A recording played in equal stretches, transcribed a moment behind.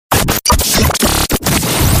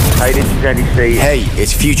Hey, this is Andy C. Hey,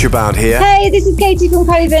 it's Futurebound here. Hey, this is Katie from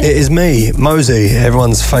Coven. It is me, Mosey,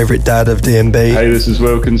 everyone's favourite dad of DMB. Hey, this is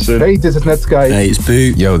Wilkinson. Hey, this is Netsky. Hey, it's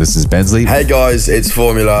Boo. Yo, this is Bensley. Hey guys, it's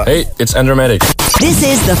Formula. Hey, it's Andromatic. This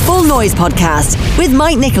is the Full Noise Podcast with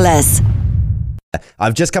Mike Nicholas.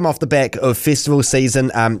 I've just come off the back of festival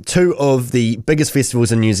season. Two of the biggest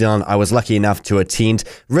festivals in New Zealand I was lucky enough to attend.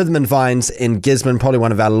 Rhythm and Vines in Gisborne, probably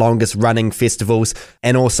one of our longest running festivals,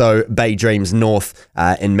 and also Bay Dreams North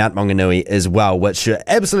in Mount Maunganui as well, which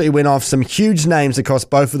absolutely went off. Some huge names across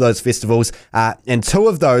both of those festivals, and two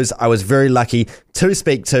of those I was very lucky to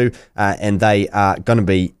speak to, and they are going to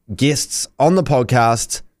be guests on the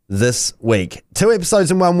podcast this week. 2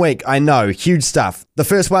 episodes in 1 week, I know, huge stuff. The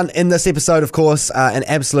first one in this episode, of course, an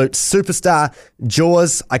absolute superstar,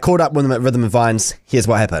 Jauz. I caught up with him at Rhythm and Vines. Here's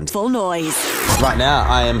what happened. Full Noise. Right now,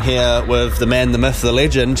 I am here with the man, the myth, the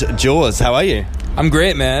legend, Jauz. How are you? I'm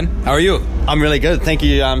great, man. How are you? I'm really good. Thank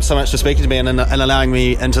you so much for speaking to me and allowing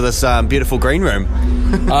me into this beautiful green room.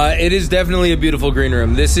 It is definitely a beautiful green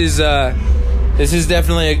room. This is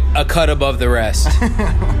definitely a cut above the rest.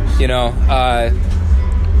 You know,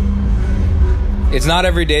 it's not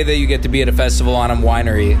every day that you get to be at a festival on a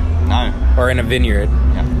winery. No. Or in a vineyard.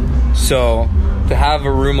 Yeah. So to have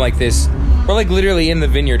a room like this, we're like literally in the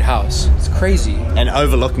vineyard house. It's crazy. And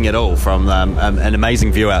overlooking it all from an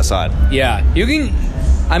amazing view outside. Yeah. You can...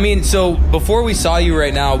 I mean, so before we saw you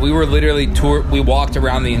right now, we were literally we walked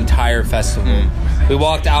around the entire festival. We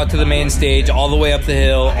walked out to the main stage, all the way up the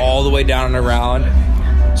hill, all the way down and around.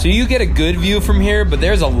 So you get a good view from here, but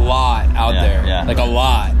there's a lot out there. Yeah. Like a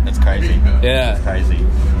lot. It's crazy. Yeah. It's crazy.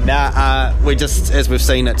 Now, we just, as we've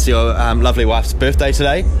seen, it's your lovely wife's birthday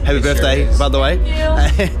today. Happy birthday, by the way.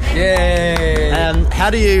 Yay! How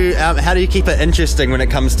do you keep it interesting when it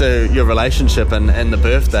comes to your relationship and the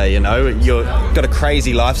birthday? You know, you've got a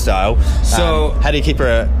crazy lifestyle. So how do you keep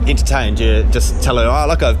her entertained? Do you just tell her, oh,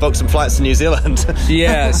 look, I've booked some flights to New Zealand?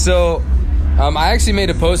 Yeah, so... I actually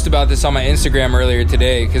made a post about this on my Instagram earlier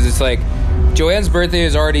today because it's like Joanne's birthday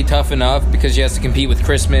is already tough enough because she has to compete with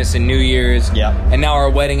Christmas and New Year's. Yeah. And now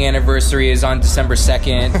our wedding anniversary is on December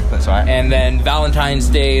 2nd. That's right. And then Valentine's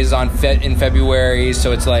Day is in February.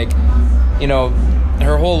 So it's like, you know,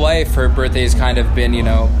 her whole life, her birthday has kind of been, you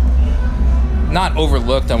know, not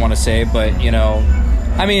overlooked, I want to say, but, you know,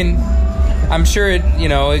 I mean... I'm sure it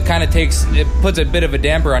puts a bit of a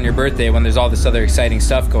damper on your birthday when there's all this other exciting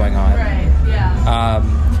stuff going on. Right, yeah.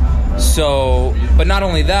 But not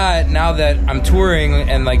only that, now that I'm touring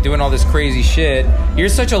and like doing all this crazy shit, you're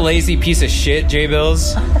such a lazy piece of shit,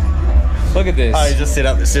 J-Bills. Look at this. Oh, just set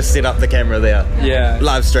up the camera there. Yeah.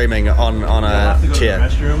 Live streaming on a chair.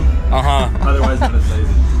 Otherwise not as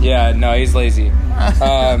lazy. Yeah, no, he's lazy.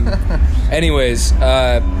 Anyways,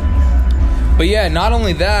 but yeah, not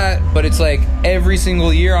only that, but it's like every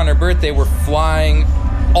single year on her birthday, we're flying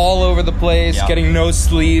all over the place, getting no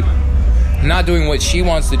sleep, not doing what she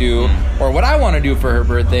wants to do or what I want to do for her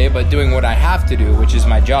birthday, but doing what I have to do, which is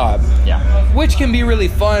my job. Yeah. Which can be really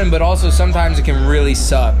fun, but also sometimes it can really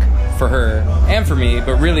suck for her and for me,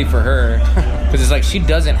 but really for her. Because it's like she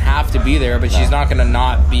doesn't have to be there, but she's not going to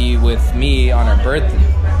not be with me on her birthday.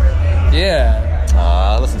 Yeah.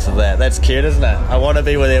 Listen to that. That's cute, isn't it? I want to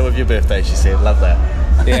be there with your birthday, she said. Love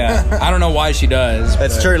that. Yeah. I don't know why she does.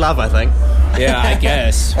 That's true love, I think. Yeah, I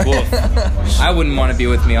guess. Well, I wouldn't want to be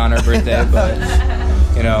with me on her birthday, but,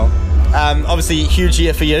 you know. Obviously, huge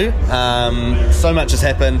year for you. So much has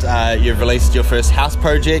happened. You've released your first house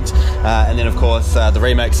project, and then, of course, the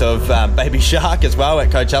remix of Baby Shark as well at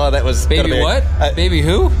Coachella. That was Baby what? Baby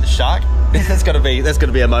who? Shark. That's got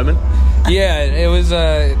to be a moment. Yeah, it was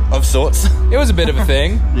of sorts. It was a bit of a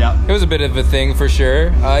thing. Yeah, it was a bit of a thing for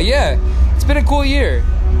sure. Yeah, it's been a cool year.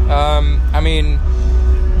 I mean,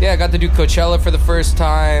 yeah, I got to do Coachella for the first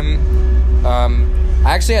time.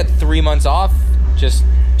 I actually had 3 months off just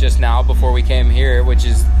now before we came here, which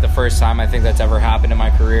is the first time I think that's ever happened in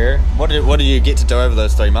my career. What did you get to do over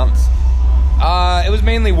those 3 months? It was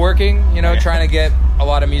mainly working, you know, trying to get a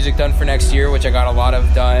lot of music done for next year, which I got a lot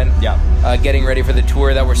of done. Yeah. Getting ready for the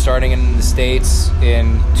tour that we're starting in the States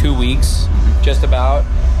in 2 weeks, just about,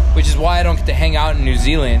 which is why I don't get to hang out in New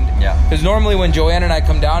Zealand. Yeah. Because normally when Joanne and I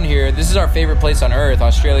come down here, this is our favorite place on earth,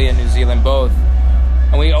 Australia and New Zealand both.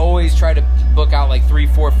 And we always try to book out like 3,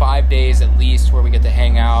 4, 5 days at least where we get to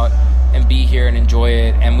hang out and be here and enjoy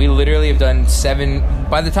it. And we literally have done 7,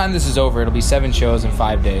 by the time this is over, it'll be 7 shows in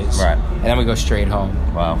 5 days. Right. And then we go straight home.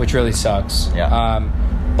 Wow. Which really sucks. Yeah.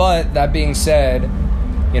 But that being said,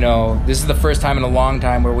 you know, this is the first time in a long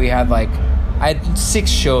time where I had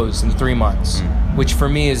 6 shows in 3 months, which for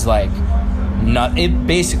me is like, it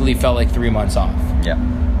basically felt like 3 months off. Yeah.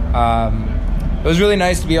 it was really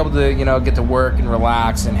nice to be able to, get to work and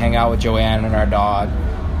relax and hang out with Joanne and our dog,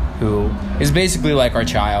 who is basically like our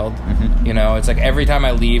child. It's like every time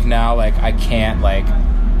I leave now, like I can't, like,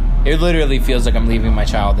 it literally feels like I'm leaving my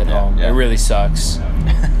child at home. It really sucks.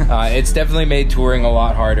 It's definitely made touring a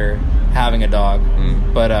lot harder having a dog,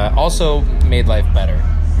 but also made life better.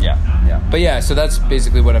 But yeah, so that's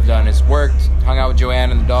basically what I've done, is worked, hung out with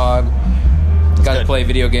Joanne and the dog, got to play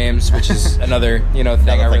video games, which is another, thing.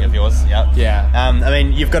 Another thing of yours, Yeah. I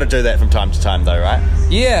mean, you've got to do that from time to time, though, right?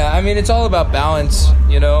 Yeah, I mean, it's all about balance,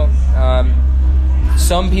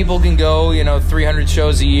 Some people can go, 300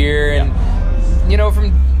 shows a year, and,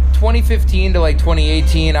 from 2015 to, like,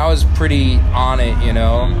 2018, I was pretty on it,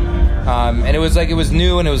 and it was like, it was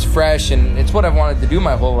new and it was fresh, and it's what I've wanted to do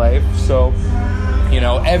my whole life, so,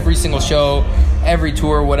 every single show, every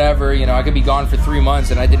tour, whatever, I could be gone for 3 months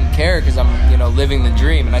and I didn't care because I'm, living the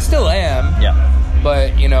dream, and I still am.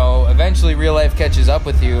 But, eventually real life catches up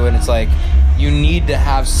with you, and it's like, you need to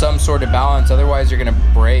have some sort of balance, otherwise you're going to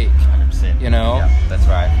break. 100%. Yeah, that's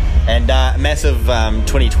right. And massive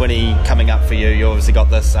 2020 coming up for you. You obviously got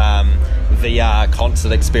this VR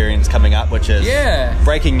concert experience coming up, which is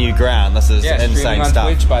breaking new ground. This is insane on stuff.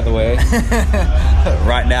 Twitch, by the way.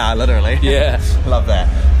 Right now, literally. Yeah. Love that.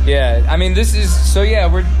 Yeah, I mean,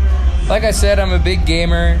 we're, like I said, I'm a big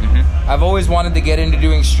gamer. I've always wanted to get into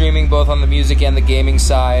doing streaming, both on the music and the gaming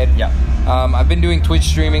side. I've been doing Twitch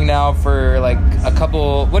streaming now for like a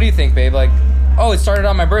couple, what do you think, babe? Like, it started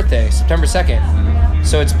on my birthday, September 2nd.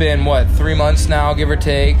 So it's been, 3 months now, give or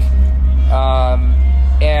take.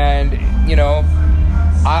 And,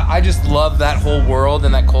 I just love that whole world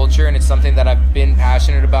and that culture, and it's something that I've been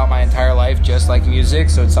passionate about my entire life, just like music.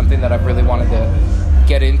 So it's something that I've really wanted to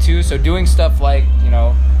get into. So doing stuff like,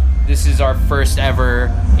 this is our first ever,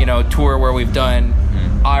 tour where we've done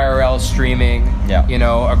IRL streaming,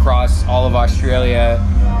 across all of Australia.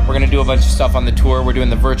 We're going to do a bunch of stuff on the tour. We're doing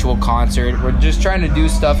the virtual concert. We're just trying to do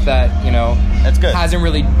stuff that, that's good. Hasn't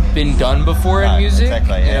really been done before in music.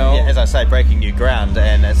 Exactly. As I say, breaking new ground.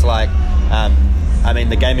 And it's like, I mean,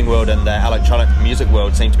 the gaming world and the electronic music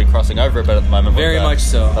world seem to be crossing over a bit at the moment. Very with much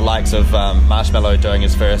so. The likes of Marshmello doing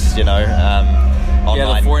his first,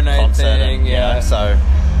 online the Fortnite concert thing, and, so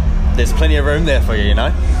there's plenty of room there for you,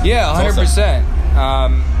 Yeah, 100%.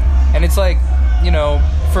 Awesome. And it's like,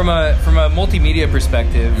 from a multimedia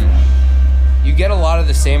perspective, you get a lot of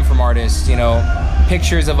the same from artists,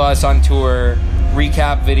 pictures of us on tour,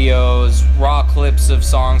 recap videos, raw clips of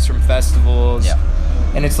songs from festivals.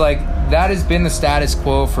 And it's like, that has been the status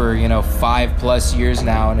quo for, 5+ years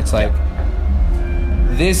now. And it's like,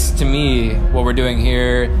 this, to me, what we're doing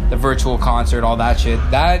here, the virtual concert, all that shit,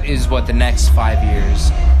 that is what the next 5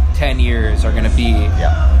 years, 10 years are going to be.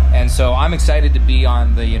 And so I'm excited to be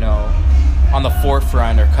on the, on the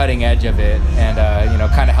forefront or cutting edge of it, and,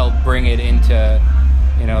 kind of help bring it into,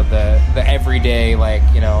 the everyday, like,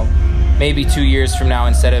 maybe 2 years from now,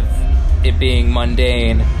 instead of it being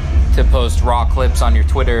mundane to post raw clips on your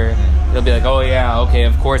Twitter, it'll be like, oh yeah, okay,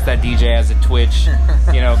 of course that DJ has a Twitch,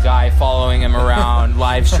 guy following him around,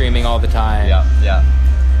 live streaming all the time.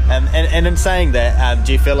 And in saying that,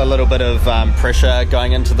 do you feel a little bit of pressure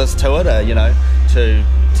going into this tour to,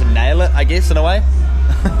 to nail it, I guess, in a way?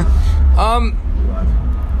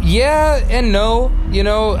 Yeah and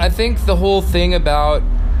no. I think the whole thing about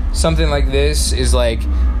something like this is like,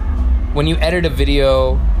 when you edit a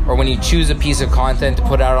video or when you choose a piece of content to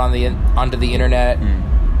put out onto the internet,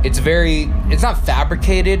 it's not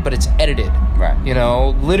fabricated, but it's edited. Right.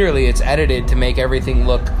 Literally it's edited to make everything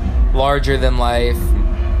look larger than life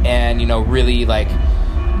and, really like,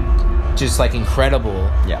 just like incredible.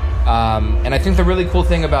 And I think the really cool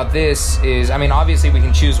thing about this is, I mean, obviously we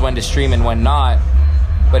can choose when to stream and when not,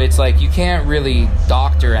 but it's like, you can't really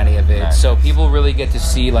doctor any of it. So people really get to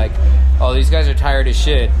see like, oh, these guys are tired as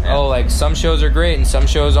shit. Oh, like, some shows are great and some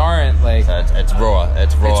shows aren't. Like, so it's raw.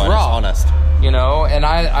 It's raw. And it's honest. And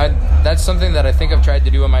I that's something that I think I've tried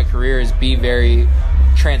to do in my career, is be very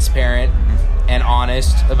transparent and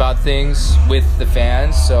honest about things with the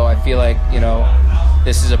fans. So I feel like,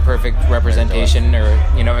 this is a perfect representation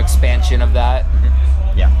or, expansion of that.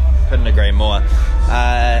 Couldn't agree more.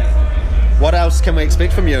 What else can we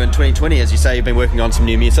expect from you in 2020? As you say, you've been working on some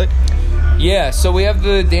new music. Yeah, so we have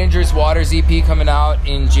the Dangerous Waters EP coming out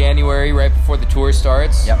in January, right before the tour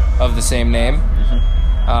starts, of the same name.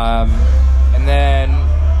 And then,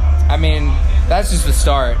 I mean, that's just the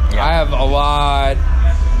start. I have a lot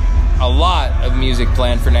of music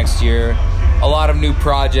planned for next year, a lot of new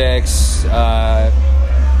projects.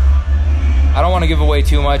 I don't want to give away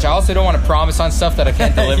too much. I also don't want to promise on stuff that I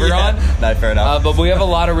can't deliver on. No, fair enough. But we have a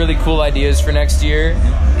lot of really cool ideas for next year.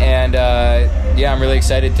 And, yeah, I'm really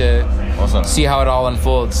excited to Awesome. see how it all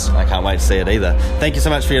unfolds. I can't wait to see it either. Thank you so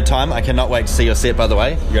much for your time. I cannot wait to see your set, by the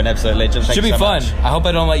way. You're an absolute legend. Thank Should you be so fun. much. I hope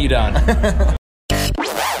I don't let you down.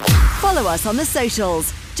 Follow us on the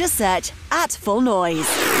socials. Just search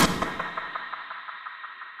 @FullNoise.